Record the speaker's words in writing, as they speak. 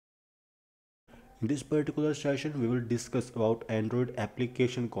In this particular session, we will discuss about Android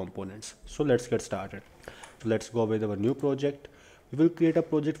application components. So let's get started. So let's go with our new project. We will create a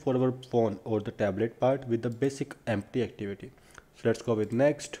project for our phone or the tablet part with the basic empty activity. So let's go with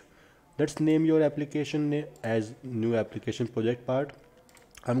next. Let's name your application name as new application project part.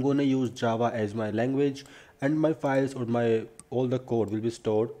 I'm going to use Java as my language, and my files or my all the code will be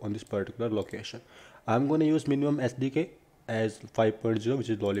stored on this particular location. I'm going to use minimum SDK as 5.0, which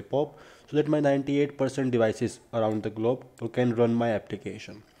is lollipop, so that my 98% devices around the globe can run my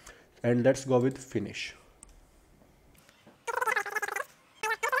application. And let's go with finish.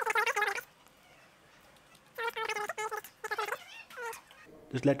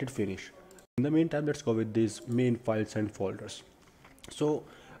 Just let it finish. In the meantime, let's go with these main files and folders. So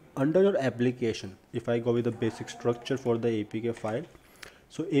under your application, if I go with the basic structure for the APK file,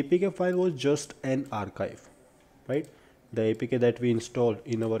 so APK file was just an archive, right? The APK that we installed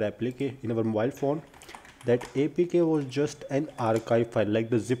in our application, in our mobile phone, that APK was just an archive file, like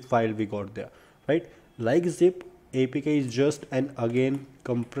the zip file we got there, right? Like zip, APK is just an again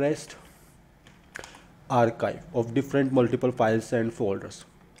compressed archive of different multiple files and folders.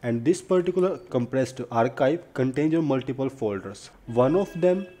 And this particular compressed archive contains your multiple folders. One of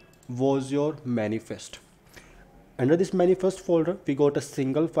them was your manifest. Under this manifest folder, we got a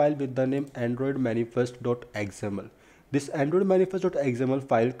single file with the name androimanifest.xml. This androimanifest.xml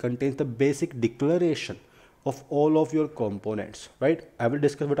file contains the basic declaration of all of your components, right? I will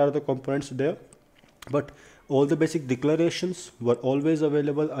discuss what are the components there, but all the basic declarations were always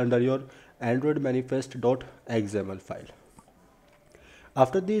available under your androimanifest.xml file.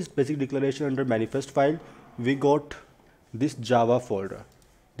 After this basic declaration under manifest file, we got this Java folder.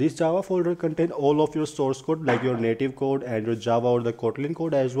 This Java folder contains all of your source code, like your native code and your Java or the Kotlin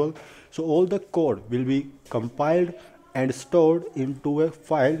code as well. So all the code will be compiled and stored into a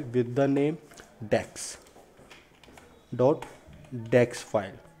file with the name dex.dex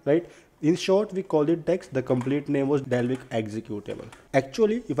file, right? In short, we call it dex. The complete name was Dalvik executable.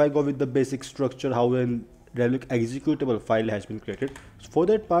 Actually, if I go with the basic structure, how an Dalvik executable file has been created. So for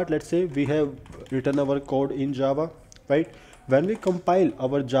that part, let's say we have written our code in Java, right? When we compile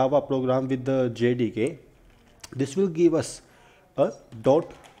our Java program with the JDK, this will give us a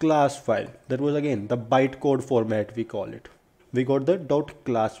 .class file. That was again the bytecode format we call it. We got the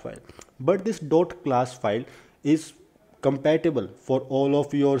 .class file, but this .class file is compatible for all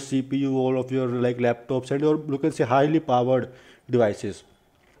of your CPU, all of your like laptops and your, you can say, highly powered devices.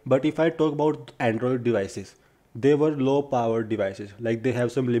 But if I talk about Android devices, they were low powered devices, like they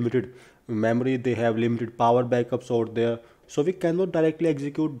have some limited memory, they have limited power backups out there, so we cannot directly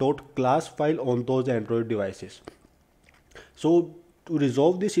execute .class file on those Android devices. So to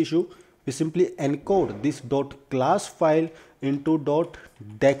resolve this issue, we simply encode this .class file into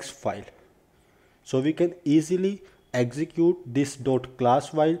 .dex file, so we can easily execute this .class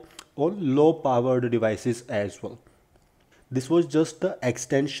file on low powered devices as well. This was just the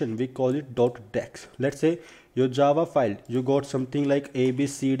extension, we call it .dex. Let's say your Java file, you got something like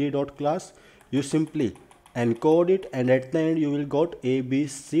abcd.class, you simply encode it, and at the end you will got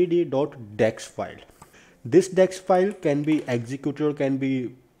abcd.dex file. This dex file can be executed or can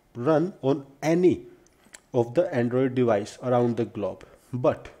be run on any of the Android device around the globe.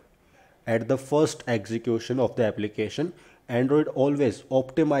 But at the first execution of the application, Android always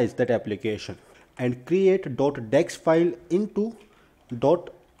optimize that application and create .dex file into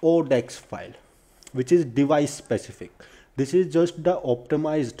 .odex file, which is device specific. This is just the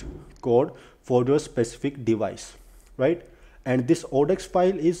optimized code for your specific device, right? And this odex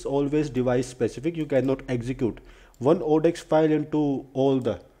file is always device specific. You cannot execute one odex file into all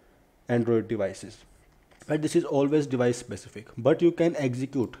the Android devices, right? This is always device specific, but you can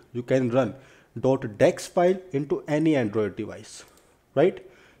execute, you can run .dex file into any Android device, right?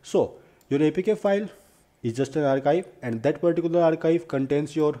 So your APK file is just an archive, and that particular archive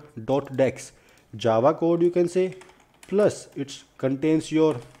contains your .dex Java code, you can say, plus it contains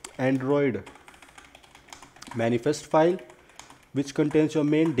your Android manifest file, which contains your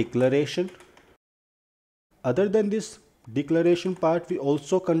main declaration. Other than this declaration part, we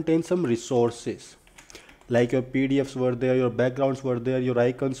also contain some resources, like your PDFs were there, your backgrounds were there, your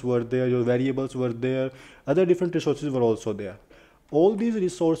icons were there, your variables were there, other different resources were also there. All these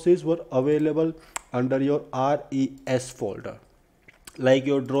resources were available under your RES folder, like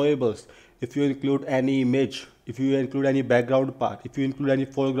your drawables. If you include any image, if you include any background part, if you include any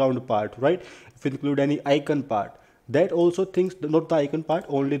foreground part, right? If you include any icon part, that also things, not the icon part,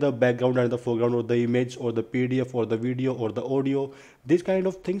 only the background and the foreground, or the image or the PDF or the video or the audio, these kind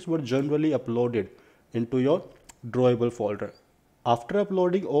of things were generally uploaded into your drawable folder. After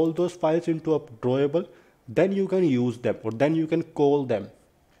uploading all those files into a drawable, then you can use them or then you can call them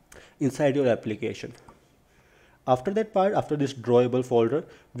inside your application. After that part, after this drawable folder,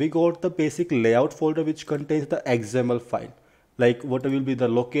 we got the basic layout folder which contains the XML file, like what will be the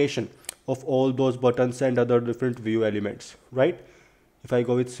location of all those buttons and other different view elements, right? If I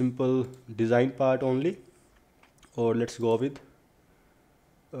go with simple design part only, or let's go with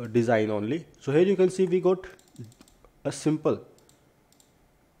design only. So here you can see we got a simple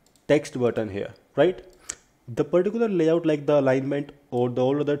text button here, right? The particular layout like the alignment or the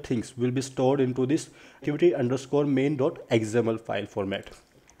all other things will be stored into this activity underscore main.xml file format.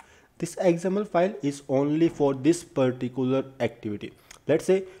 This XML file is only for this particular activity. Let's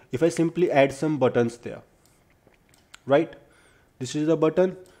say if I simply add some buttons there, right? This is the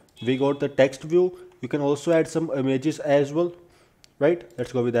button. We got the text view. You can also add some images as well, right?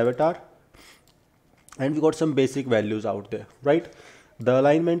 Let's go with avatar. And we got some basic values out there, right? The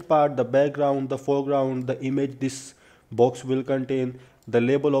alignment part, the background, the foreground, the image this box will contain, the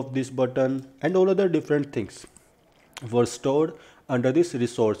label of this button, and all other different things were stored under this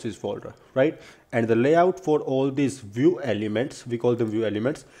resources folder, right? And the layout for all these view elements, we call them view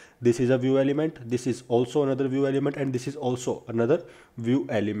elements. This is a view element, this is also another view element, and this is also another view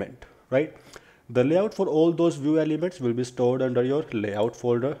element, right? The layout for all those view elements will be stored under your layout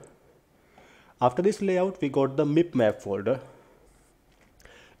folder. After this layout, we got the map folder.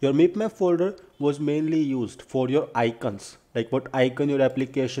 Your map folder was mainly used for your icons, like what icon your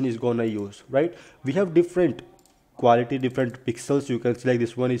application is gonna use, right? We have different quality, different pixels. You can see like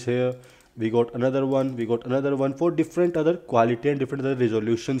this one is here. We got another one. We got another one for different other quality and different other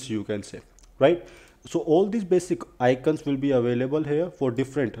resolutions, you can say, right? So all these basic icons will be available here for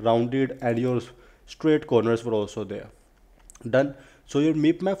different rounded, and your straight corners were also there. Done. So your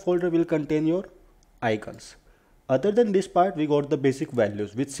map folder will contain your icons. Other than this part, we got the basic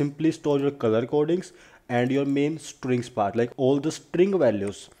values which simply store your color codings and your main strings part, like all the string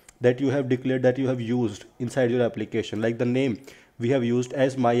values that you have declared, that you have used inside your application, like the name we have used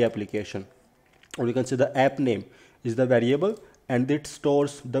as my application, or you can say the app name is the variable and it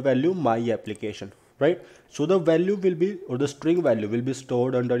stores the value my application, right? So the value will be, or the string value will be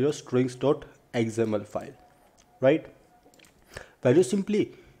stored under your strings.xml file, right? When you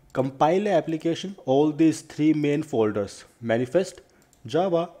simply compile an application, all these three main folders, manifest,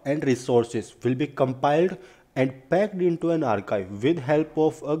 Java and resources, will be compiled and packed into an archive with help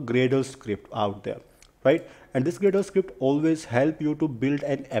of a Gradle script out there, right? And this Gradle script always help you to build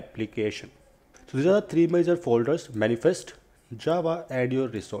an application. So these are the three major folders: manifest, Java and your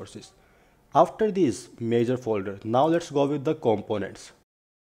resources. After these major folders, now let's go with the components.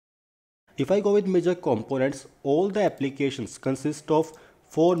 If I go with major components, all the applications consist of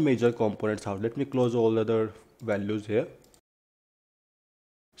four major components out. Let me close all other values here.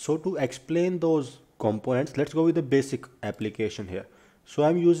 So to explain those components, let's go with the basic application here. So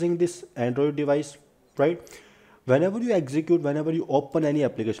I'm using this Android device, right? Whenever you execute, whenever you open any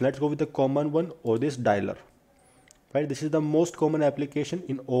application, let's go with the common one, or this dialer, right? This is the most common application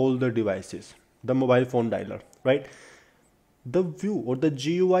in all the devices, the mobile phone dialer, right? The view or the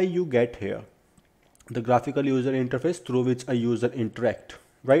GUI you get here, the graphical user interface through which a user interact,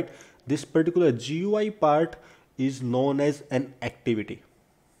 right? This particular GUI part is known as an activity.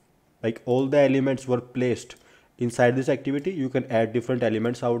 Like all the elements were placed inside this activity. You can add different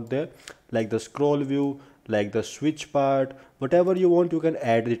elements out there, like the scroll view, like the switch part, whatever you want, you can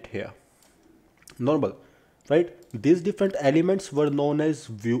add it here. Normal, right? These different elements were known as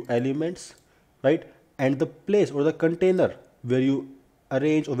view elements, right? And the place or the container where you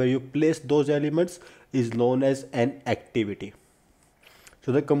arrange or where you place those elements is known as an activity.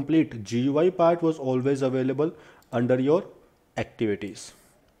 So the complete GUI part was always available under your activities.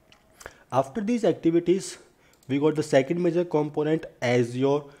 After these activities, we got the second major component as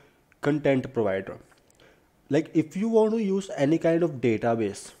your content provider. Like if you want to use any kind of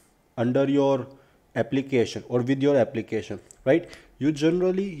database under your application or with your application, right, you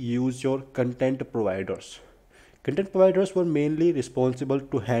generally use your content providers. Content providers were mainly responsible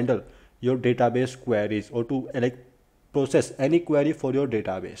to handle your database queries or to like process any query for your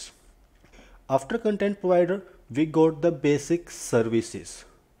database. After content provider, we got the basic services.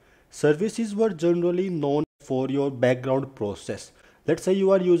 Services were generally known for your background process. Let's say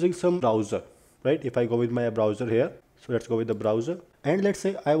you are using some browser, right? If I go with my browser here, so let's go with the browser, and let's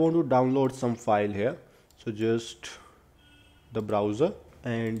say I want to download some file here. So just the browser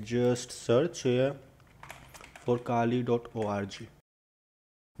and just search here for kali.org.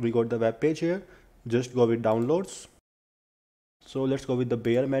 We got the web page here. Just go with downloads. So let's go with the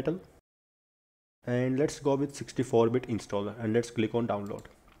bare metal. and let's go with 64-bit installer, and let's click on download.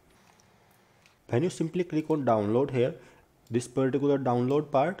 When you simply click on download here, this particular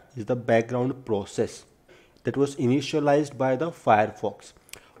download part is the background process that was initialized by the Firefox.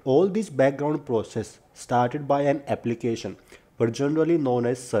 All this background process started by an application, but generally known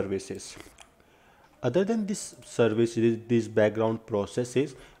as services. Other than this services, these background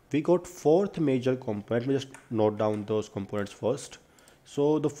processes, we got fourth major component. Let me just note down those components first.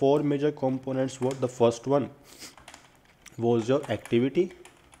 So the four major components were, the first one was your activity,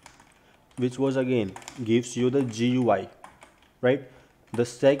 which was again gives you the GUI, right? The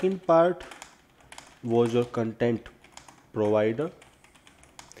second part was your content provider,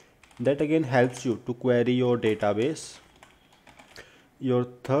 that again helps you to query your database. Your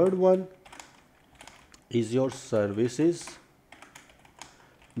third one is your services,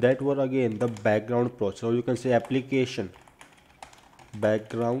 that were again the background process, or you can say application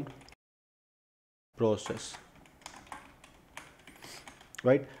background process,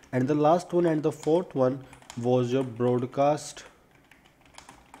 right? And the last one and the fourth one was your broadcast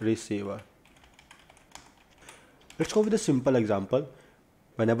receiver. Let's go with a simple example.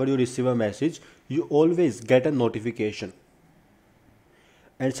 Whenever you receive a message, you always get a notification,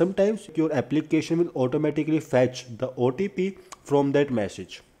 and sometimes your application will automatically fetch the OTP from that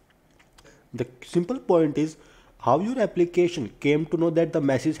message. The simple point is how your application came to know that the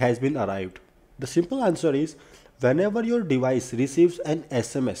message has been arrived. The simple answer is, whenever your device receives an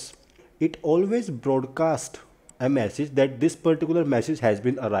SMS, it always broadcasts a message that this particular message has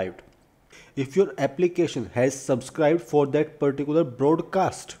been arrived. If your application has subscribed for that particular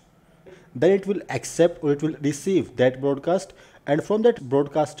broadcast, then it will accept or it will receive that broadcast, and from that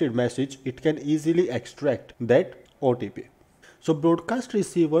broadcasted message it can easily extract that OTP. So broadcast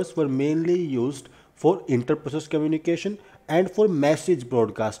receivers were mainly used for inter-process communication and for message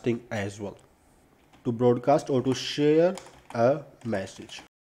broadcasting as well, to broadcast or to share a message.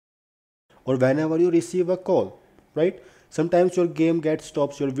 Or whenever you receive a call, right? Sometimes your game gets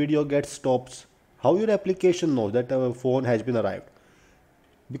stops, your video gets stops. How your application knows that a phone has been arrived?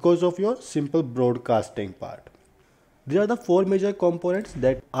 Because of your simple broadcasting part. These are the four major components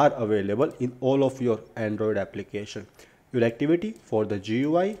that are available in all of your Android application. Your activity for the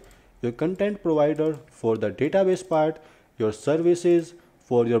GUI, your content provider for the database part, your services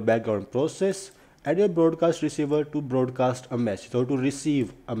for your background process, and your broadcast receiver to broadcast a message or to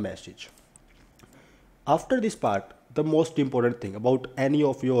receive a message. After this part, the most important thing about any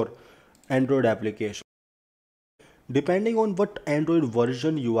of your Android application, depending on what Android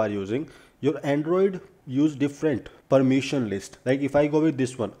version you are using, your Android use different permission list. Like if I go with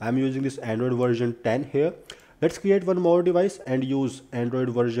this one, I'm using this Android version 10 here. Let's create one more device and use Android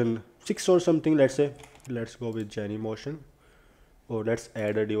version 6 or something. Let's say, let's go with Genymotion, or let's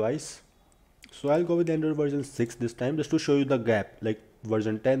add a device. So I'll go with Android version 6 this time, just to show you the gap, like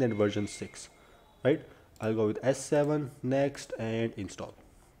version 10 and version 6, right? I'll go with S7, next, and install.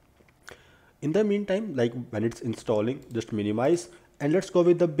 In the meantime, like when it's installing, just minimize, and let's go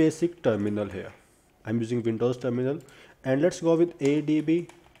with the basic terminal here. I'm using Windows terminal, and let's go with ADB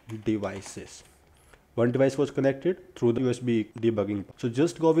devices. One device was connected through the USB debugging. So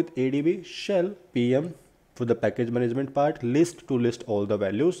just go with ADB shell PM for the package management part, list to list all the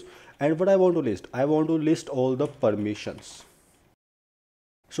values. And what I want to list? I want to list all the permissions.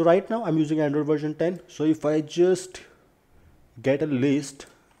 So right now I'm using Android version 10. So if I just get a list,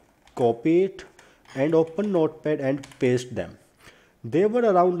 copy it and open Notepad and paste them, they were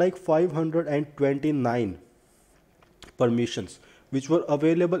around like 529 permissions which were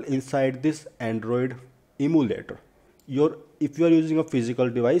available inside this Android emulator. If you are using a physical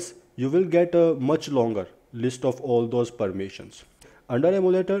device, you will get a much longer list of all those permissions. Under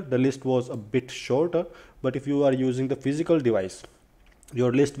emulator, the list was a bit shorter, but if you are using the physical device,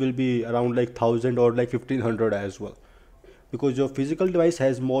 your list will be around like 1000 or like 1500 as well, because your physical device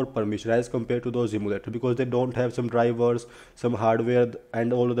has more permission as compared to those emulators, because they don't have some drivers, some hardware,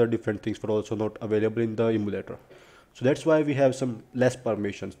 and all other different things were also not available in the emulator. So that's why we have some less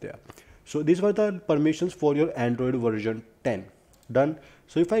permissions there. So these were the permissions for your Android version 10. Done.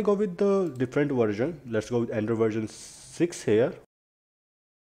 So if I go with the different version, let's go with Android version 6 here.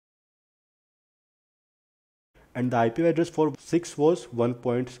 And the IP address for 6 was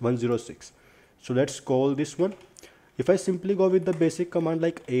 1.106. So let's call this one. If I simply go with the basic command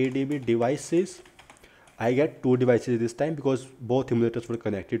like ADB devices, I get two devices this time because both emulators were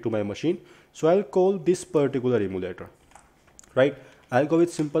connected to my machine. So I'll call this particular emulator, right? I'll go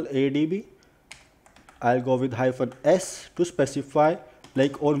with simple ADB. I'll go with -s to specify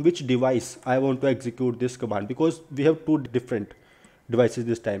like on which device I want to execute this command, because we have two different devices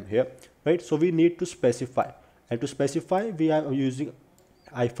this time here. right? So we need to specify, and to specify we are using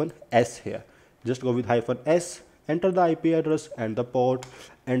 -s here. Just go with -s, enter the IP address and the port,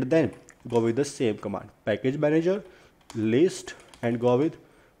 and then go with the same command, package manager list, and go with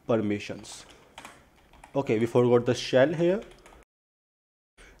permissions. Okay, we forgot the shell here.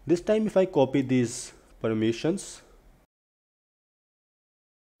 This time if I copy these permissions,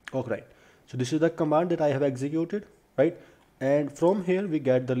 okay, right. So this is the command that I have executed, right? And from here we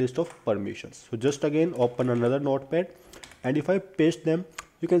get the list of permissions. So just again open another notepad, and if I paste them,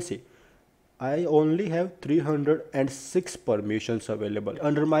 you can see I only have 306 permissions available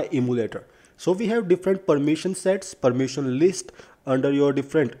under my emulator. So we have different permission sets, permission list under your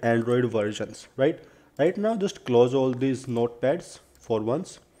different Android versions, right? Right now just close all these notepads for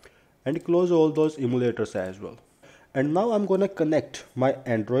once and close all those emulators as well. And now I'm gonna connect my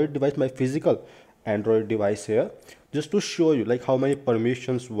Android device, my physical Android device here, just to show you like how many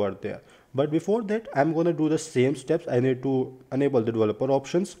permissions were there. But before that, I'm gonna do the same steps. I need to enable the developer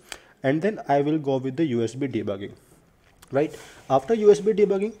options, and then I will go with the USB debugging, right? After USB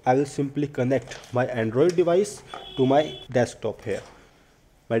debugging, I will simply connect my Android device to my desktop here.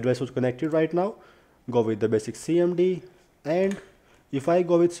 My device was connected right now. Go with the basic CMD, and if I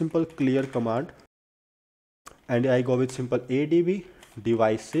go with simple clear command, and I go with simple adb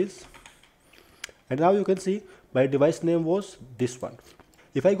devices, and now you can see my device name was this one.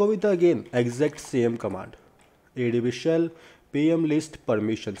 If I go with the again exact same command, adb shell pm list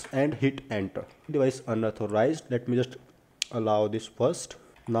permissions, and hit enter, device unauthorized. Let me just allow this first.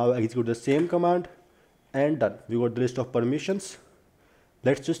 Now execute the same command, and done. We got the list of permissions.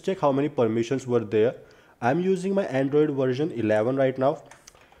 Let's just check how many permissions were there. I'm using my Android version 11 right now,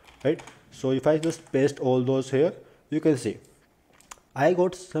 right? So if I just paste all those here, you can see I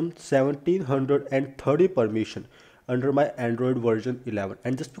got some 1730 permission under my Android version 11.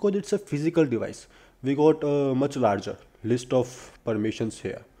 And just because it's a physical device, we got a much larger list of permissions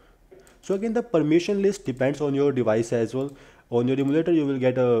here. So again, the permission list depends on your device as well. On your emulator, you will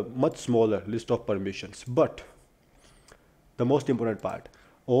get a much smaller list of permissions. But the most important part,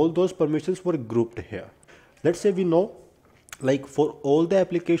 all those permissions were grouped here. Let's say we know, like for all the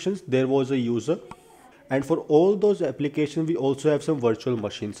applications, there was a user. And for all those applications, we also have some virtual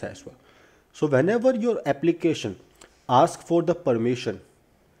machines as well. So whenever your application asks for the permission,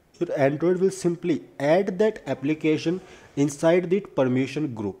 your Android will simply add that application inside the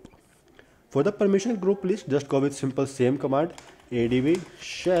permission group. For the permission group list, just go with simple same command, adb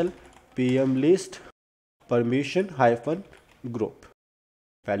shell pm list permission hyphen group.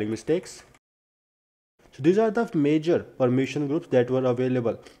 Spelling mistakes. So these are the major permission groups that were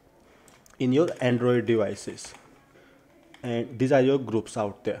available in your Android devices, and these are your groups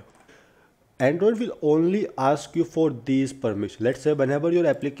out there. Android will only ask you for these permissions. Let's say whenever your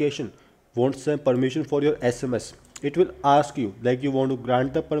application wants some permission for your SMS, it will ask you like you want to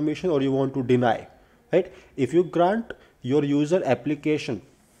grant the permission or you want to deny, right? If you grant, your user application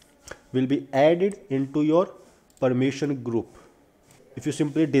will be added into your permission group. If you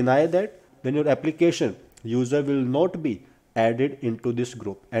simply deny that, then your application user will not be added into this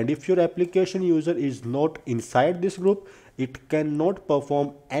group. And if your application user is not inside this group, it cannot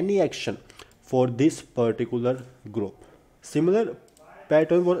perform any action for this particular group. Similar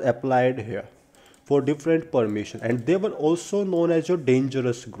pattern was applied here for different permissions, and they were also known as your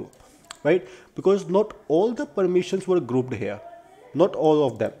dangerous group, right? Because not all the permissions were grouped here, not all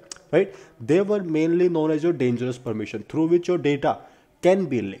of them, right? They were mainly known as your dangerous permission, through which your data can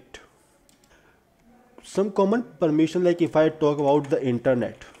be leaked. Some common permission, like if I talk about the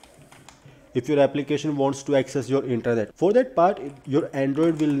internet, if your application wants to access your internet, for that part your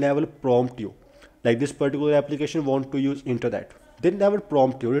Android will never prompt you like this particular application want to use internet. They never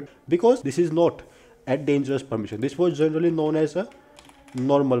prompt you, because this is not a dangerous permission. This was generally known as a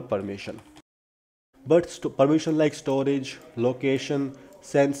normal permission. But permission like storage, location,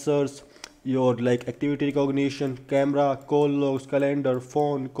 sensors, your like activity recognition, camera, call logs, calendar,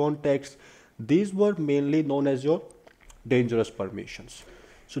 phone, contacts, these were mainly known as your dangerous permissions.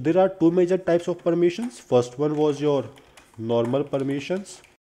 So there are two major types of permissions. First one was your normal permissions,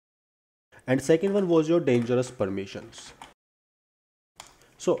 and second one was your dangerous permissions.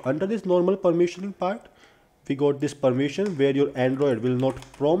 So under this normal permissioning part, we got this permission where your Android will not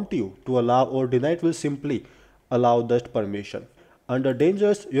prompt you to allow or deny, it will simply allow that permission. Under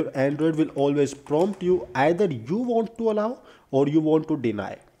dangerous, your Android will always prompt you, either you want to allow or you want to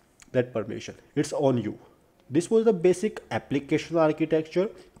deny that permission. It's on you. This was the basic application architecture.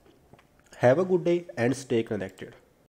 Have a good day and stay connected.